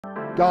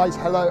Guys,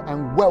 hello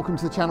and welcome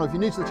to the channel. If you're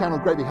new to the channel,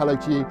 great big hello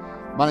to you.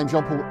 My name's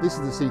Jean-Paul, this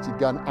is The Seated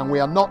Gun, and we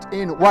are not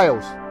in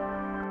Wales.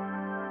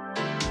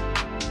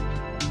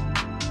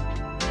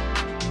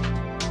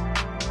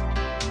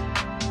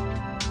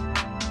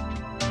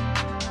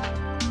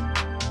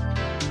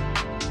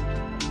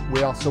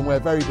 We are somewhere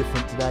very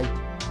different today.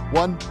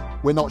 1,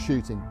 we're not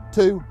shooting.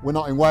 2, we're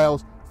not in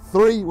Wales.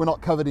 3, we're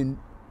not covered in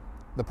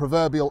the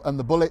proverbial and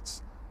the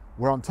bullets.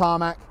 We're on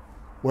tarmac.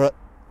 We're at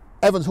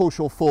Evans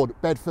Halshaw Ford,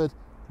 Bedford.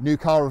 New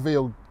car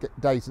reveal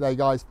day today,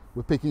 guys.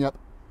 We're picking up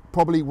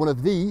probably one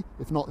of the,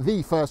 if not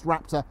the first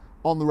Raptor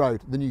on the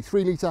road. The new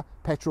 3 litre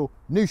petrol,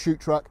 new shoot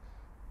truck.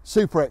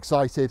 Super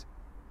excited.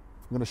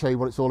 I'm going to show you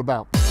what it's all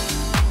about.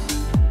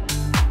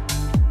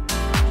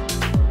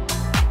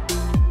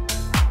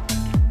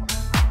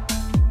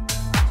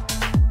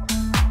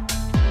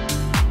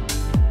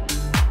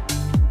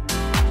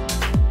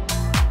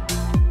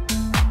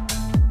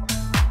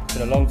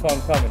 A long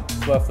time coming.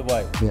 It's worth the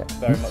wait. Yeah,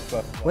 very much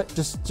worth the wait.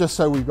 Just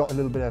so we've got a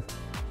little bit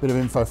of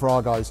info for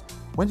our guys.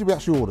 When did we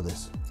actually order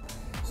this?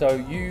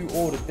 So you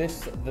ordered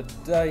this the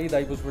day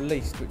they was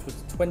released, which was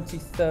the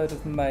 23rd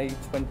of May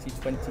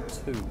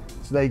 2022.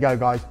 So there you go,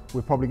 guys.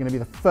 We're probably going to be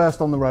the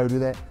first on the road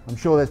with it. I'm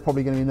sure there's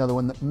probably going to be another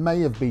one that may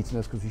have beaten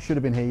us because we should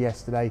have been here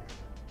yesterday,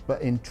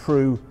 but in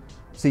true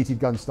Seated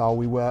Gun style,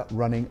 we were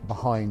running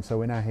behind. So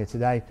we're now here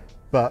today,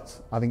 but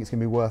I think it's going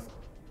to be worth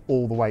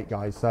all the wait,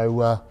 guys.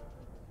 So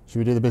should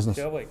we do the business?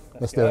 Shall we?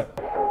 Let's do it.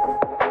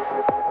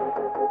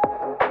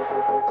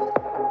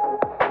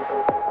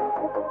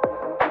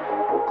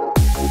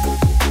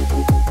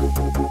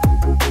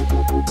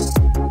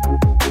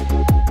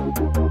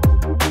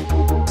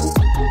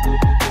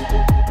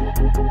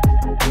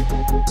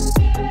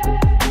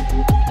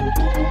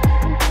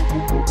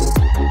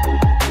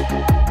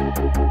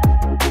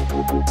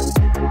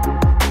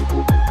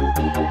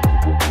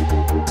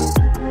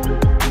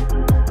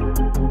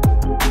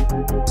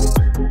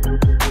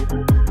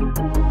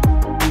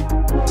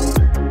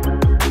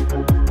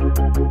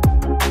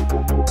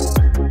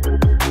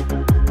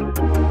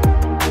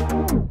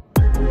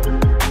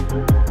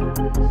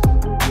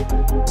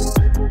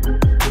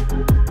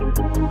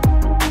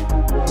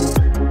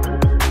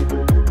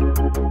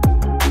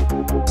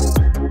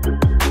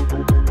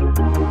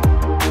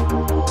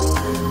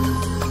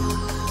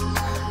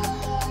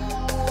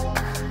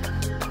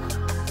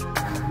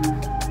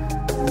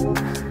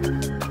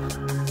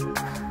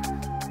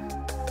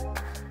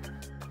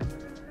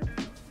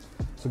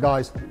 So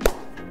guys,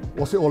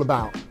 what's it all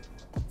about?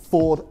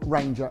 Ford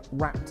Ranger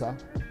Raptor,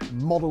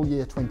 model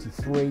year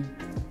 23,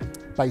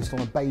 based on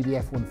a baby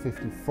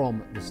F-150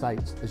 from the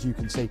States. As you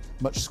can see,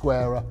 much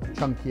squarer,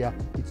 chunkier,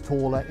 it's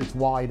taller, it's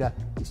wider,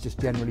 it's just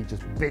generally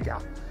just bigger.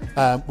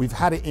 We've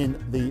had it in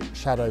the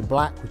shadow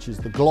black, which is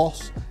the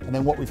gloss, and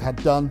then what we've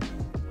had done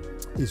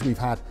is we've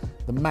had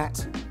the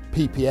matte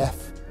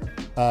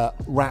PPF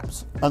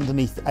wrapped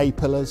underneath the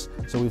A-pillars.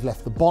 So we've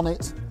left the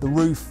bonnet, the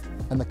roof,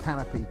 and the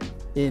canopy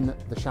in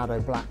the shadow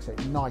black, so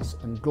it's nice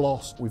and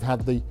gloss. We've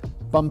had the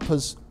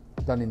bumpers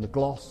done in the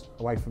gloss,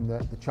 away from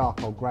the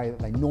charcoal grey that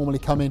they normally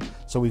come in.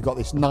 So we've got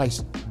this nice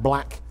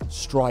black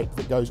stripe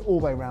that goes all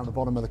the way around the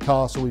bottom of the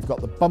car. So we've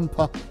got the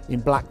bumper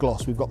in black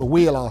gloss, we've got the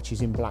wheel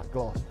arches in black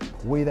gloss.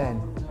 We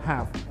then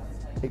have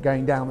it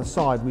going down the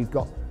side, we've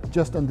got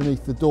just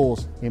underneath the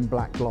doors in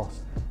black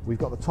gloss. We've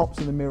got the tops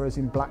of the mirrors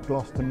in black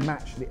gloss to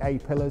match the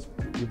A-pillars.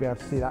 You'll be able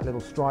to see that little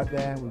stripe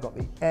there. We've got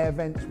the air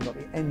vents, we've got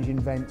the engine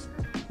vents,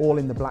 all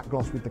in the black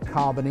gloss with the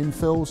carbon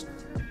infills.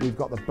 We've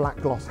got the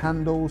black gloss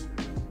handles.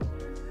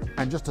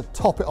 And just to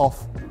top it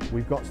off,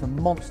 we've got some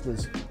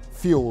Monsters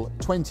Fuel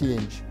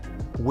 20-inch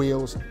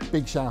wheels.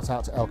 Big shout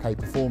out to LK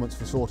Performance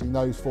for sorting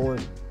those for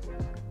us.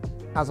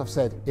 As I've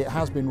said, it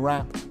has been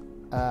wrapped,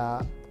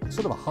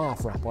 sort of a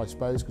half wrap, I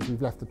suppose, because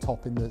we've left the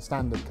top in the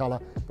standard colour,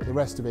 but the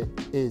rest of it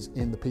is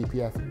in the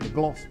PPF. The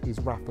gloss is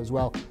wrap as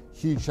well.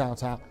 Huge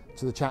shout out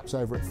to the chaps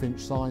over at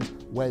Finch Signs,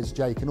 Wes,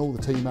 Jake, and all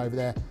the team over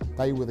there.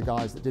 They were the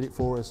guys that did it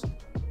for us.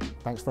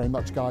 Thanks very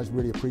much, guys,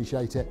 really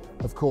appreciate it.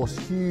 Of course,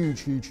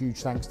 huge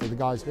thanks to the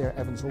guys here at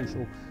Evans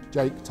Halshaw,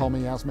 Jake,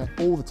 Tommy, Asmet,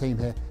 all the team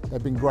here.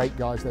 They've been great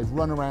guys. They've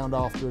run around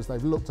after us,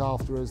 they've looked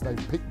after us,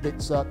 they've picked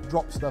bits up,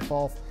 dropped stuff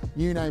off,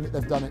 you name it,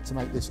 they've done it to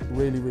make this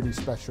really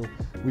special.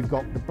 We've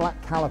got the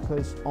black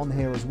calipers on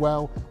here as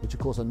well, which of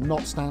course are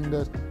not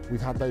standard.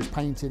 We've had those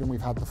painted, and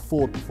we've had the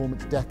Ford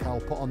Performance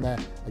decal put on there,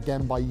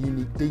 again by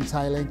Unique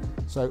Detailing.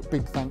 So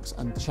big thanks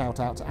and shout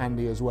out to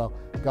Andy as well.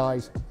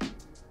 Guys,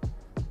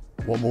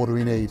 what more do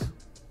we need?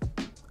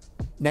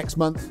 Next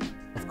month,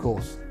 of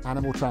course,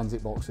 animal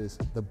transit boxes.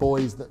 The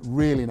boys that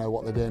really know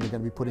what they're doing are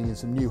going to be putting in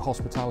some new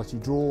hospitality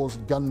drawers,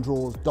 gun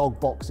drawers, dog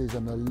boxes,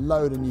 and a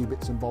load of new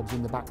bits and bobs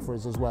in the back for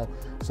us as well.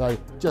 So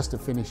just to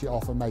finish it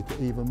off and make it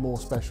even more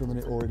special than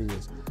it already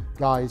is.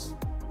 Guys,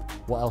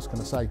 what else can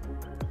I say?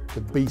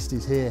 The beast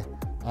is here,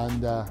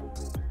 and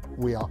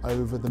we are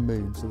over the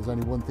moon. So there's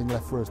only one thing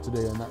left for us to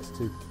do, and that's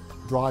to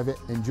drive it,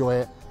 enjoy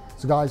it,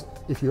 So guys,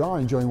 if you are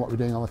enjoying what we're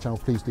doing on the channel,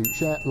 please do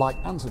share, like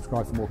and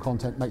subscribe for more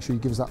content. Make sure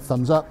you give us that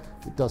thumbs up.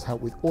 It does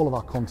help with all of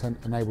our content,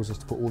 enables us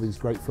to put all these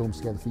great films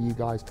together for you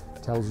guys,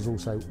 tells us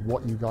also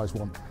what you guys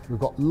want.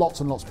 We've got lots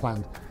and lots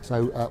planned.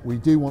 So we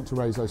do want to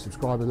raise those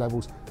subscriber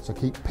levels. So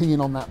keep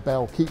pinging on that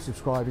bell, keep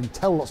subscribing,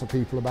 tell lots of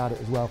people about it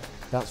as well.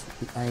 That's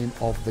the aim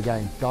of the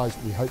game. Guys,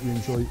 we hope you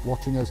enjoy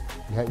watching us.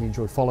 We hope you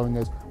enjoy following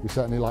us. We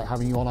certainly like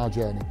having you on our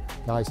journey.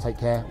 Guys, take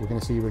care. We're going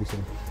to see you really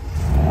soon.